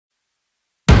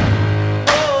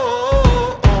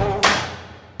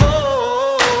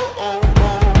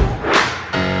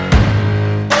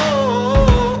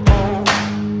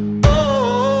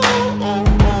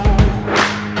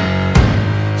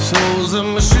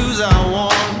shoes are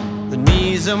worn, the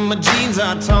knees of my jeans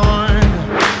are torn.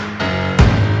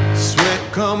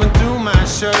 Sweat coming through my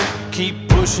shirt, keep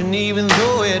pushing even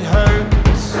though it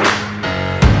hurts.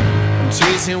 I'm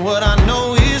chasing what I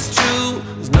know is true,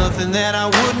 there's nothing that I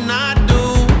would not do.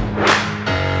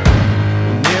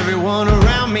 When everyone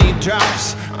around me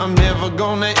drops, I'm never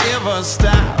gonna ever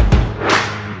stop.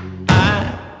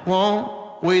 I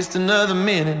won't waste another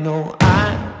minute, no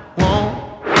I won't.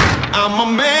 I'm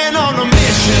a man on a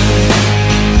mission,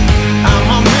 I'm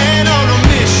a man on a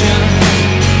mission.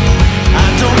 I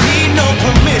don't need no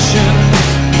permission,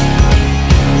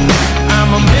 I'm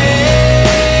a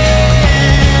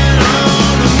man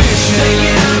on a mission. Take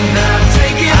it up now,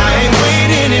 take it up. I ain't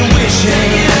waiting and wishing.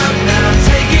 Take it up now,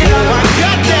 take it up. Oh, I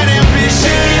got that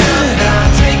ambition. Take it up now,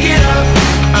 take it up.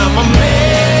 I'm a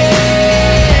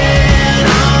man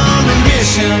on a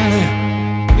mission.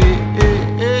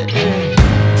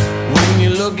 When you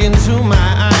look into my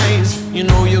eyes, you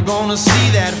know you're gonna see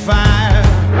that fire.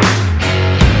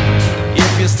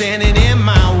 If you're standing in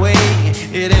my way,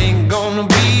 it ain't gonna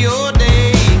be your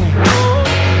day. No.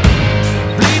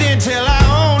 Bleeding till I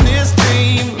own this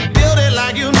dream, build it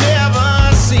like you've never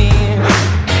seen.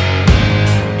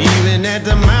 Even at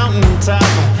the mountaintop,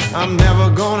 I'm never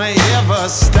gonna ever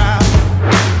stop.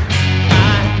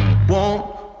 I won't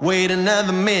wait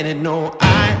another minute, no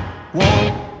I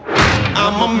won't.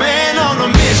 I'm a man on a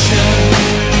mission,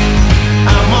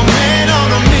 I'm a man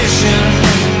on a mission.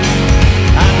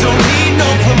 I don't need no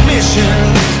permission,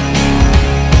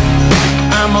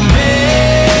 I'm a man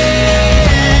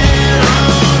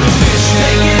on a mission.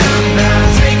 Take it up now,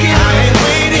 take it up. I ain't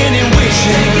waiting and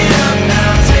wishing. Take it up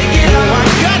now, take it up. Oh, I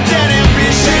got that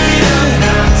ambition. Take it up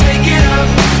now, take it up.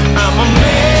 I'm a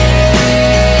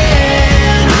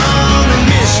man on a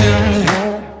mission.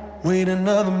 Won't wait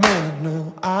another minute,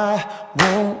 no I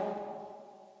won't.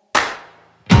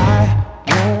 I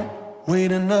won't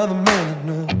wait another minute,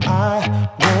 no I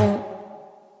won't.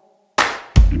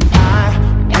 I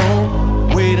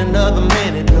won't wait another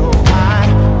minute, no I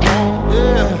won't,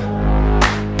 yeah.